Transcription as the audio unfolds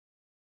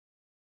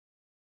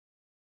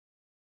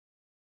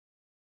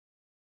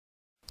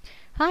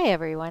Hi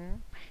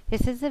everyone,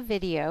 this is a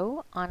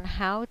video on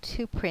how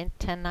to print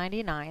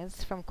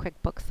 1099s from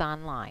QuickBooks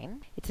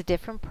Online. It's a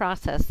different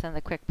process than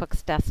the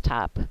QuickBooks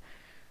desktop.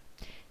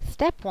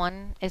 Step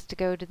 1 is to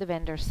go to the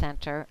Vendor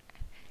Center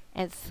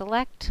and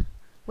select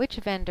which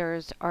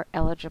vendors are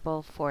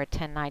eligible for a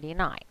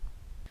 1099.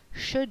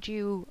 Should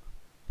you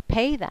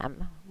pay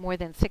them more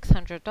than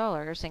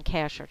 $600 in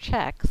cash or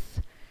checks,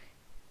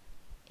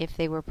 if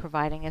they were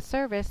providing a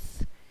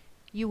service,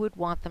 you would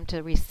want them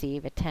to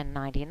receive a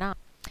 1099.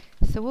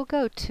 So we'll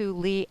go to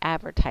Lee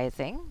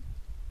Advertising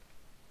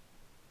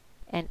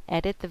and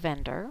edit the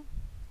vendor.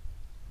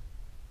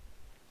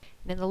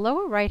 And in the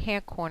lower right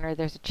hand corner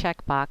there's a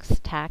checkbox,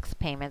 Tax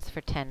Payments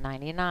for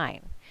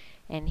 1099.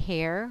 And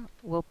here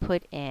we'll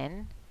put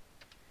in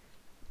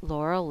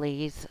Laura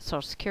Lee's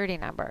Social Security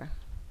number.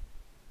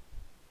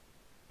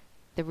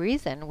 The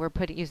reason we're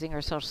using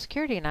her Social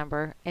Security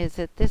number is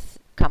that this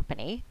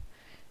company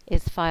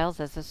is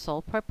filed as a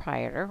sole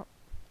proprietor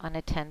on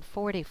a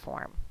 1040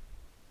 form.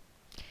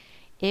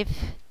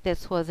 If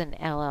this was an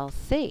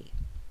LLC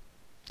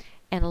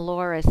and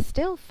Laura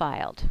still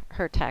filed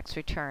her tax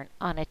return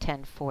on a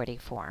 1040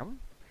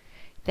 form,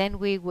 then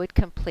we would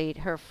complete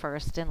her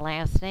first and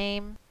last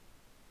name.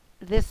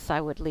 This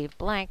I would leave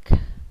blank,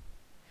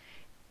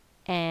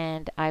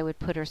 and I would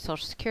put her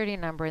Social Security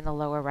number in the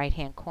lower right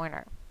hand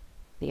corner.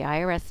 The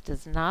IRS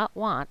does not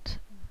want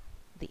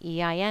the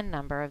EIN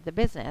number of the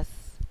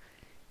business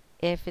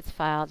if it's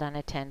filed on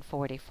a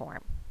 1040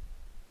 form.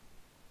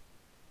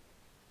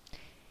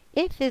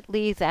 If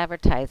Lee's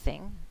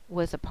Advertising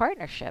was a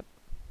partnership,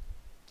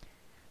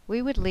 we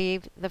would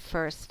leave the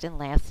first and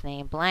last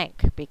name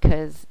blank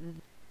because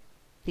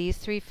these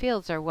three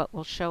fields are what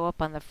will show up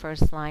on the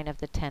first line of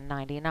the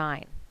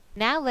 1099.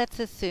 Now let's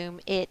assume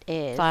it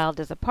is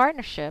filed as a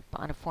partnership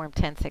on a Form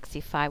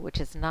 1065,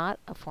 which is not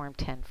a Form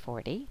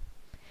 1040.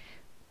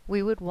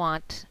 We would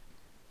want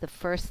the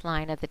first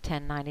line of the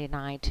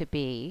 1099 to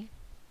be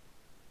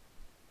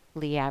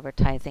Lee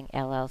Advertising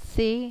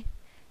LLC,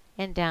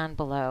 and down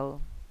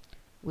below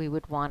we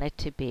would want it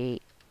to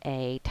be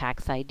a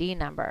tax ID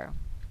number.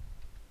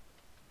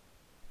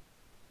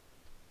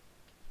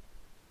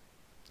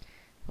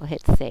 We'll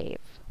hit save.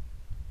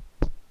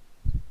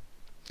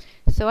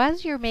 So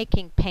as you're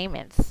making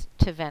payments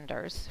to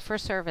vendors for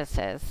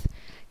services,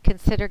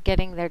 consider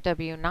getting their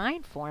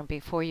W-9 form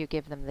before you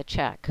give them the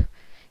check,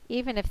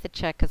 even if the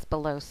check is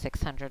below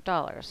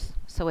 $600.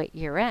 So at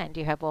year end,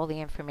 you have all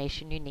the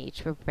information you need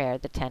to prepare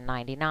the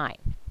 1099.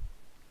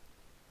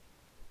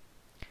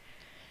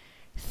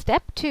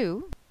 Step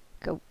 2,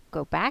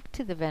 go back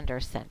to the Vendor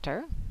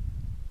Center,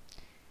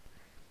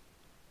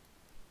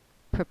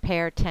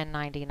 prepare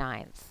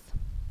 1099s.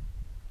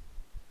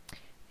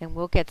 And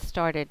we'll get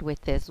started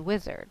with this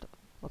wizard.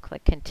 We'll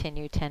click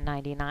Continue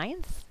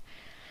 1099s.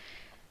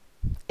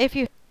 If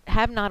you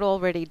have not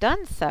already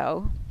done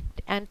so,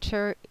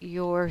 enter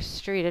your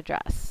street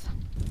address.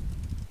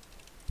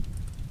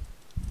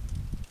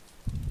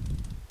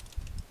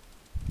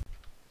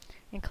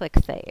 And click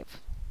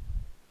Save.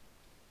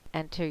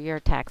 Enter your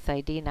tax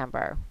ID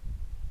number.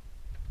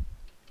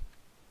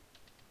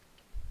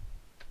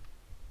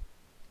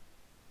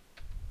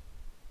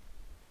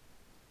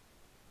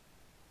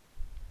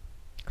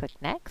 Click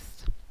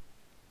Next.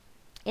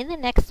 In the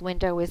next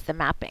window is the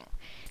mapping.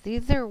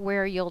 These are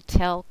where you'll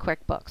tell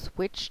QuickBooks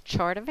which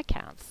chart of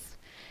accounts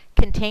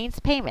contains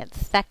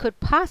payments that could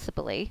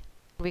possibly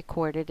be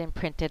recorded and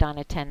printed on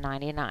a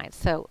 1099.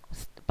 So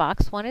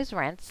box 1 is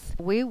rents.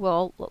 We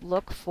will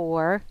look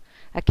for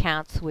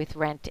accounts with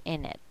rent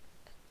in it.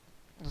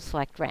 We'll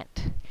select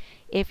rent.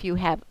 If you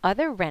have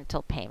other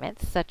rental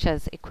payments, such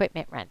as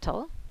equipment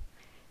rental,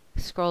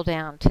 scroll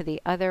down to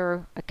the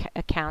other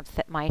accounts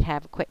that might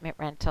have equipment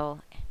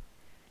rental,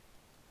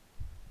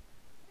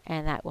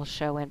 and that will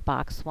show in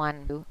box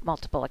 1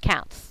 multiple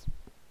accounts.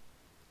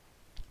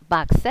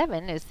 Box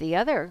 7 is the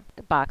other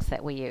box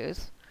that we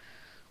use.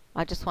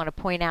 I just want to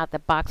point out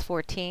that box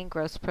 14,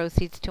 gross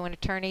proceeds to an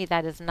attorney,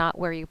 that is not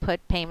where you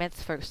put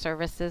payments for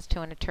services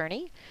to an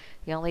attorney.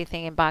 The only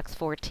thing in box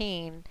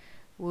 14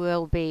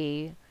 will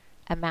be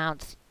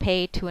amounts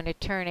paid to an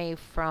attorney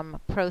from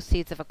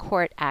proceeds of a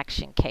court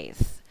action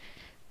case.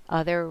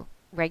 Other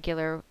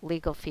regular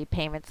legal fee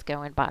payments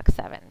go in box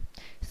 7.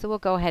 So we'll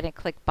go ahead and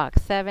click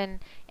box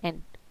 7,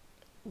 and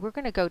we're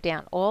going to go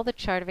down all the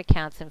chart of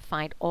accounts and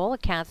find all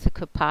accounts that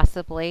could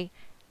possibly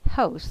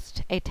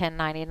host a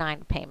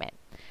 1099 payment.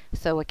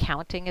 So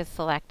accounting is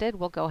selected.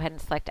 We'll go ahead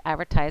and select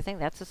advertising.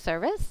 That's a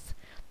service.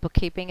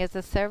 Bookkeeping is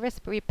a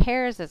service.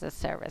 Repairs is a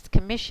service.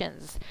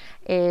 Commissions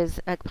is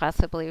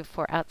possibly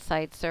for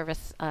outside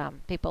service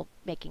people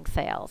making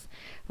sales.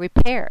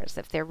 Repairs,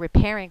 if they're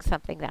repairing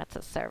something, that's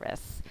a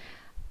service.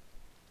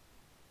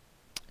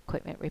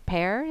 Equipment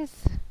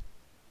repairs.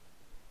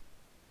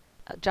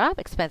 Job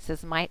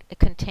expenses might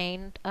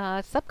contain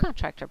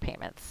subcontractor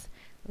payments.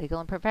 Legal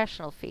and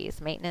professional fees,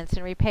 maintenance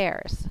and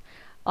repairs.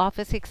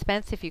 Office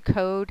expense, if you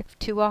code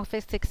 2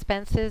 office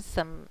expenses,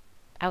 some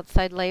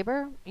outside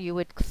labor, you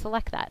would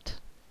select that.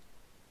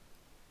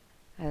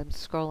 I'm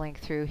scrolling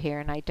through here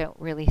and I don't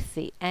really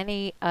see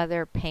any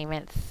other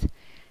payments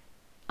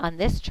on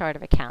this chart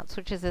of accounts,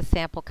 which is a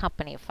sample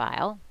company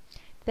file,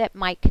 that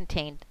might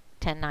contain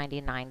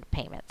 1099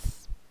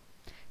 payments.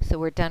 So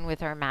we're done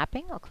with our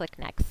mapping. I'll click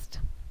Next.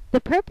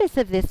 The purpose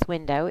of this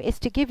window is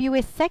to give you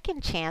a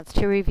second chance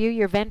to review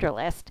your vendor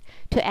list,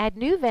 to add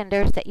new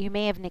vendors that you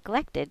may have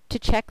neglected, to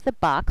check the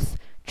box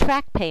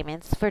Track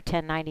Payments for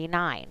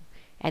 1099.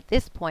 At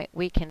this point,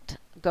 we can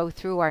go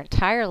through our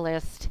entire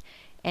list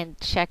and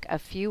check a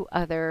few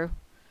other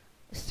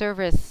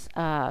service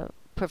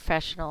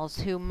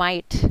professionals who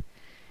might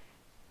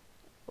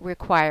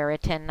require a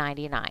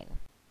 1099.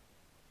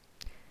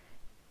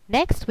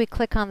 Next, we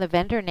click on the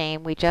vendor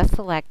name we just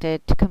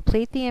selected to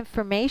complete the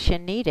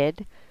information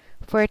needed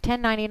for a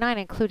 1099,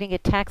 including a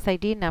tax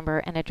ID number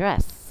and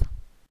address.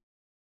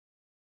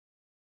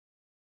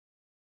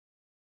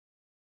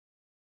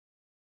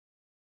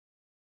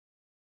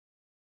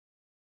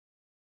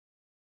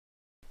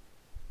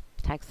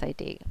 Tax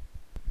ID.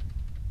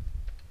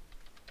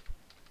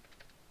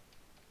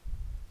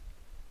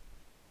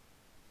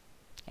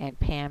 And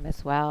Pam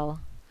as well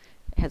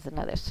has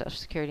another social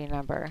security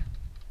number.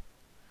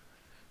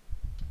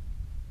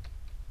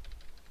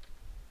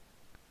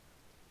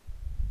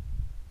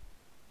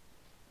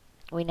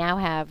 We now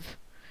have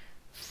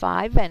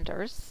 5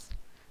 vendors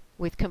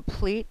with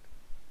complete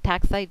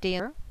tax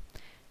ID,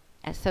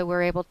 and so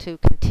we're able to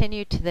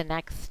continue to the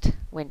next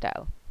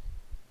window.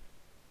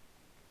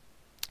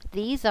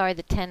 These are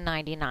the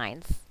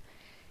 1099s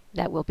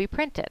that will be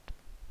printed.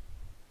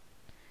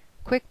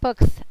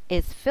 QuickBooks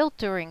is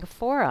filtering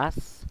for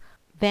us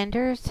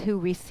vendors who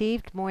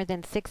received more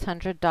than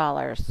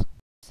 $600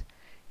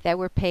 that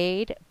were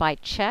paid by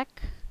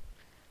check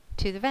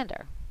to the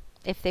vendor.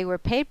 If they were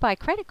paid by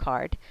credit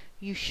card,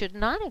 you should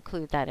not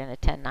include that in a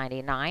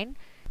 1099.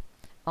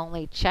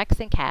 Only checks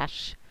and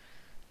cash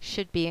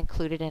should be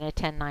included in a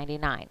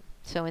 1099.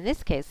 So in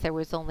this case, there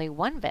was only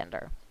one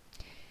vendor.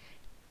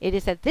 It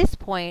is at this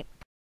point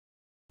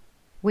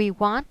we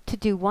want to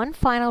do one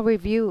final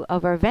review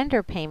of our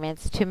vendor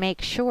payments to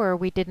make sure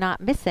we did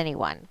not miss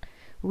anyone.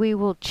 We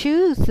will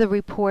choose the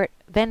report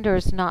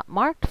vendors not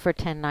marked for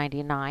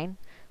 1099.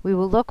 We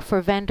will look for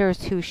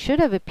vendors who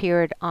should have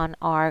appeared on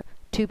our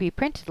to be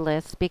printed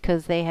list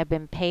because they have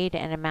been paid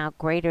an amount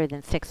greater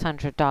than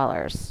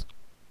 $600.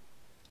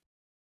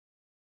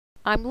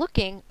 I'm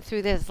looking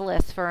through this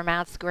list for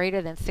amounts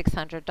greater than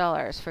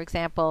 $600. For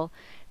example,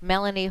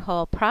 Melanie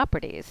Hall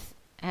Properties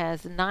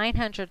has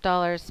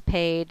 $900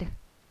 paid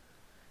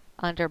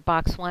under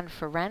box 1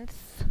 for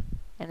rents,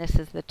 and this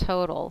is the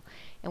total,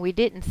 and we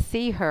didn't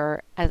see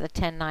her as a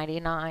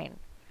 1099.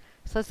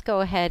 So let's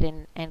go ahead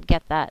and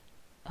get that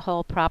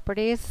Hall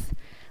Properties.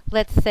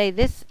 Let's say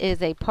this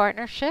is a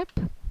partnership,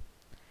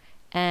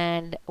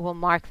 and we'll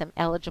mark them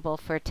eligible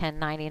for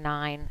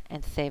 1099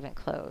 and save and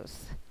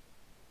close.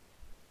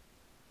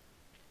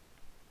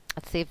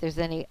 Let's see if there's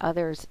any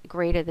others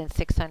greater than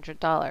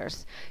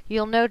 $600.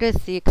 You'll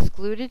notice the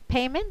excluded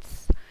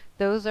payments.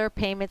 Those are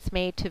payments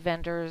made to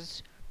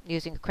vendors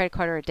using a credit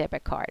card or a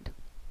debit card.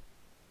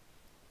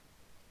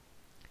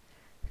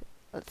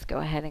 Let's go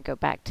ahead and go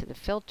back to the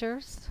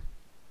filters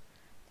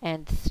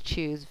and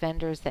choose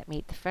vendors that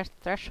meet the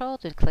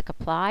threshold and click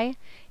Apply.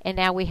 And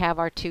now we have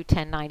our 2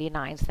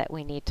 1099s that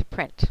we need to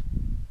print.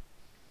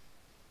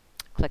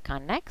 Click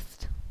on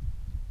Next.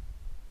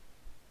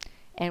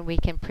 And we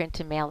can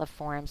print and mail the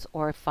forms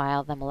or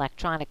file them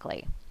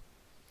electronically.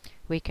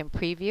 We can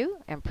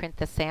preview and print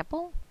the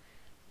sample.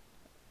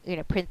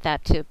 Print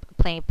that to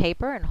plain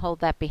paper and hold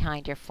that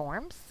behind your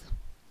forms.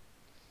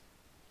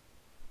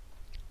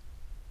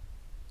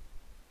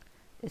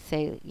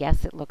 Say,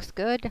 yes, it looks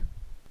good.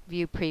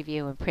 View,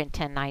 preview, and print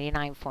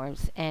 1099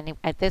 forms. And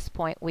at this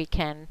point, we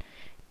can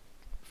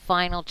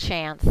final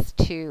chance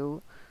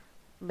to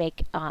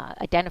make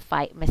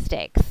identify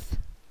mistakes.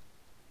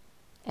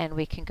 And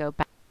we can go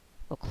back.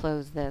 We'll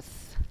close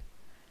this,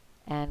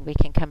 and we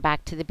can come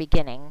back to the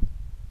beginning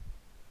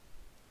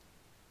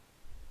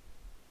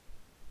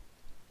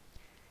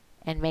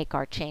and make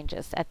our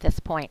changes at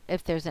this point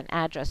if there's an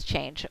address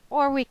change,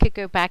 or we could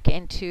go back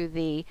into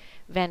the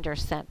vendor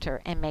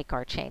center and make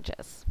our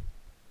changes.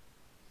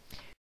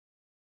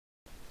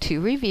 To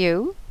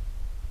review,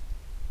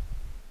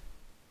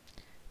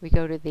 we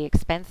go to the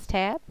Expense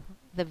tab,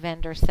 the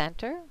Vendor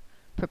Center,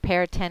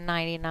 Prepare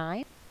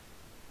 1099,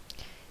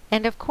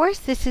 and of course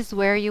this is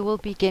where you will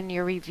begin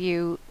your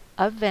review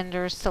of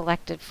vendors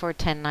selected for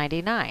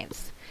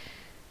 1099s.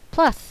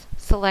 Plus,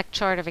 select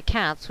chart of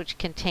accounts which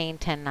contain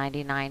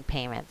 1099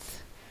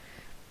 payments.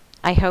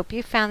 I hope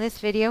you found this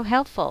video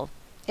helpful.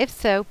 If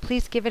so,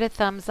 please give it a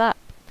thumbs up.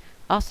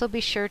 Also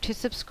be sure to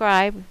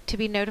subscribe to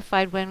be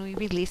notified when we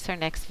release our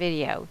next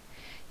video.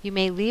 You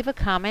may leave a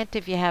comment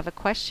if you have a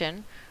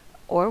question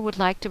or would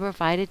like to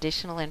provide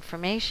additional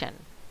information.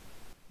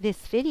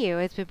 This video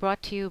has been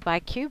brought to you by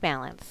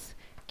QBalance.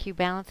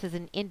 QBalance is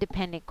an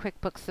independent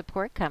QuickBooks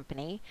support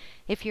company.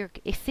 If you're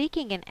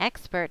seeking an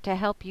expert to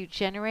help you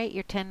generate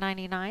your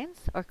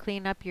 1099s or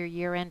clean up your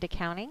year-end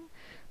accounting,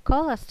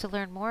 call us to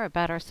learn more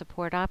about our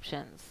support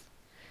options.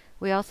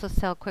 We also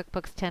sell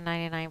QuickBooks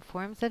 1099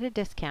 forms at a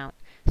discount,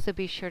 so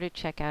be sure to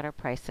check out our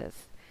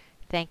prices.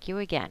 Thank you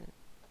again.